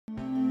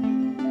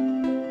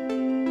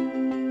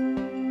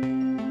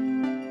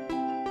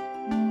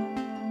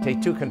Take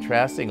two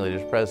contrasting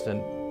leaders,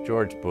 President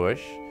George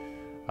Bush,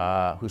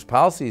 whose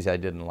policies I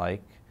didn't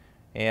like,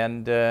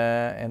 and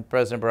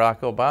President Barack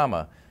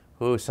Obama,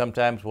 who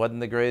sometimes wasn't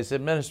the greatest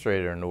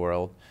administrator in the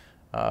world.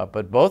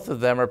 But both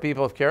of them are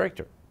people of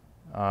character,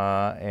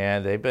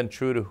 and they've been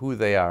true to who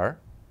they are.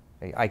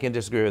 I can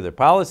disagree with their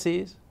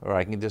policies, or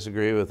I can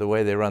disagree with the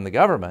way they run the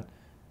government,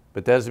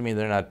 but that doesn't mean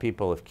they're not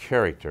people of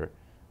character,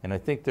 and I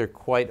think they're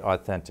quite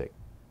authentic.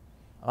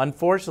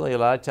 Unfortunately, a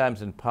lot of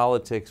times in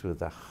politics, with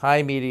the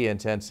high media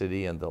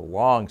intensity and the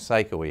long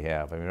cycle we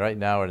have, I mean, right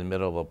now we're in the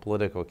middle of a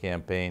political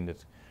campaign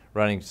that's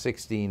running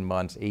 16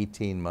 months,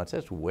 18 months.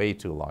 That's way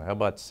too long. How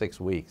about 6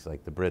 weeks,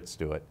 like the Brits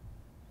do it?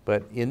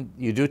 But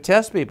you do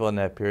test people in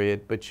that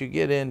period, but you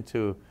get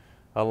into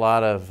a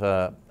lot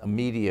of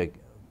media,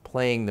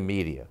 playing the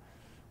media.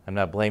 I'm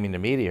not blaming the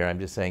media here. I'm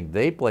just saying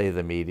they play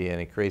the media, and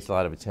it creates a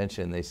lot of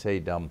attention, and they say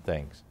dumb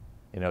things.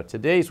 You know,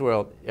 today's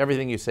world,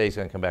 everything you say is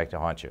going to come back to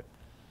haunt you.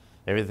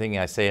 Everything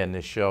I say in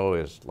this show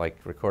is like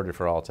recorded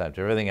for all time.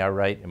 Everything I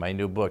write in my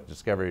new book,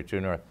 Discover Your True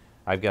North,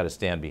 I've got to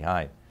stand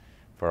behind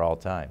for all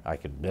time. I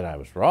could admit I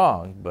was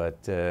wrong, but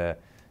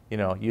you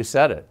know, you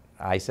said it,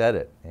 I said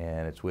it,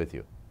 and it's with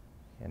you.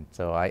 And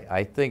so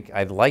I think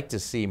I'd like to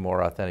see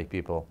more authentic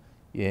people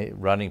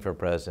running for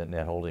president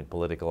and holding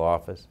political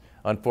office.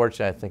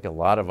 Unfortunately, I think a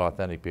lot of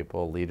authentic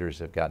people, leaders,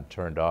 have gotten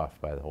turned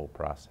off by the whole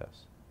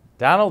process.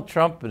 Donald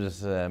Trump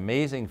is an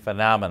amazing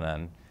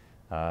phenomenon.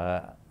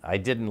 I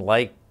didn't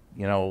like,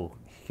 you know,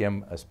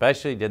 him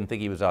especially, didn't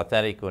think he was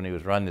authentic when he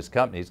was running his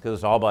companies, because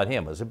it's all about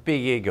him. It was a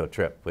big ego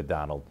trip with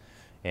Donald.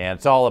 And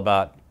it's all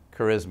about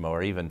charisma,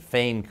 or even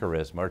feigned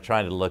charisma, or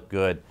trying to look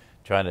good,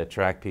 trying to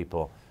attract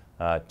people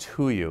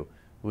to you.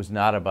 It was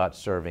not about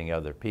serving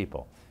other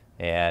people.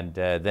 And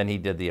then he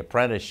did The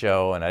Apprentice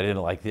show, and I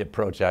didn't like the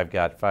approach. I've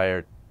got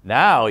fired.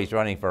 Now he's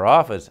running for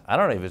office. I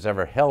don't know if he's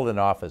ever held an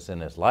office in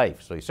his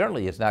life, so he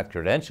certainly is not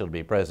credentialed to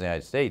be president of the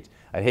United States.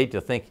 I'd hate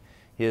to think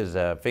his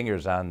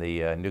fingers on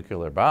the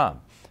nuclear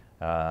bomb.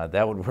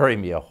 That would worry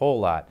me a whole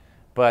lot.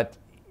 But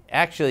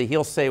actually,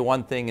 he'll say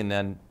one thing and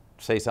then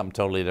say something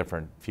totally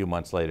different a few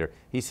months later.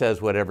 He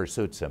says whatever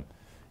suits him.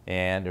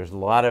 And there's a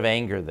lot of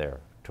anger there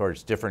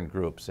towards different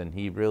groups, and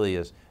he really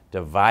is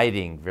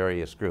dividing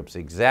various groups.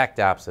 Exact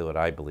opposite of what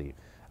I believe.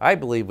 I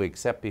believe we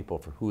accept people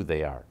for who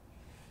they are.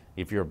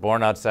 If you're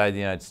born outside the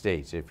United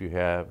States, if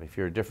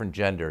you're a different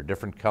gender,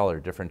 different color,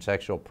 different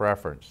sexual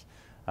preference,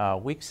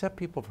 we accept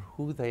people for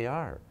who they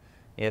are.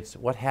 It's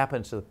what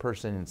happens to the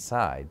person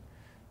inside,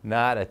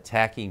 not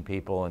attacking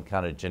people and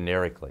kind of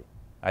generically.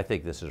 I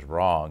think this is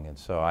wrong, and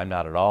so I'm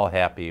not at all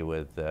happy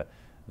with the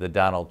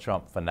Donald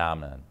Trump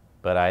phenomenon.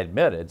 But I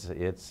admit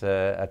it's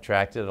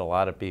attracted a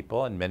lot of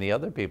people, and many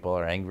other people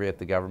are angry at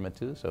the government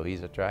too, so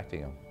he's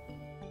attracting them.